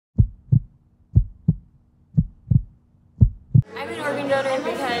donor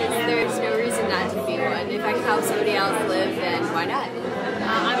because there's no reason not to be one. If I can help somebody else live, then why not?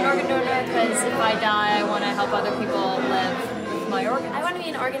 I'm an organ donor because if I die, I want to help other people live with my organs. I want to be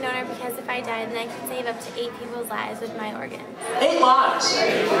an organ donor because if I die, then I can save up to 8 people's lives with my organs. 8 lives!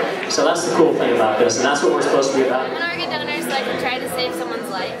 So that's the cool thing about this, and that's what we're supposed to be about. I'm an organ donor so I can try to save someone's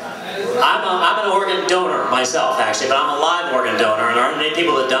life. I'm an organ donor myself, actually, but I'm a live organ donor, and there aren't many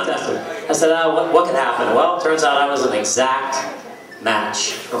people that done that. I said, what could happen? Well, it turns out I was an exact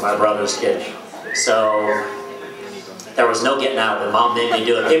match for my brother's kidney. So there was no getting out of it. Mom made me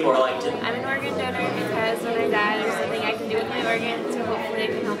do it. People were like, I'm an organ donor because when I die, there's something I can do with my organs, so hopefully I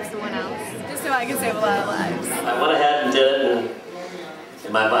can help someone else. Just so I can save a lot of lives. I went ahead and did it,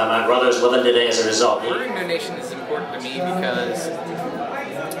 and my brother's living today as a result. Organ donation is important to me because,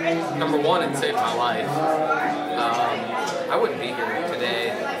 number one, it saved my life. I wouldn't be here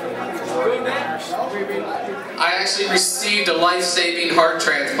today for organ donors. I actually received a life-saving heart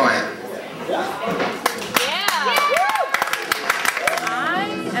transplant.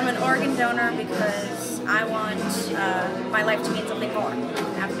 I'm an organ donor because I want my life to mean something more.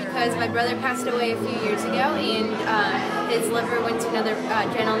 Because my brother passed away a few years ago, and his liver went to another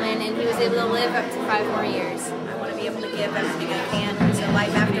gentleman, and he was able to live up to 5 more years. I want to be able to give everything I can to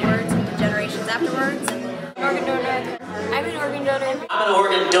life afterwards and to generations afterwards. Organ donor. I'm an organ donor. I'm an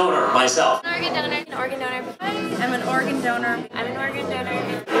organ donor myself. An organ donor. An organ donor. I'm an organ donor. I'm an organ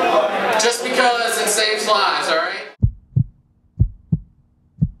donor. Just because it saves lives, all right?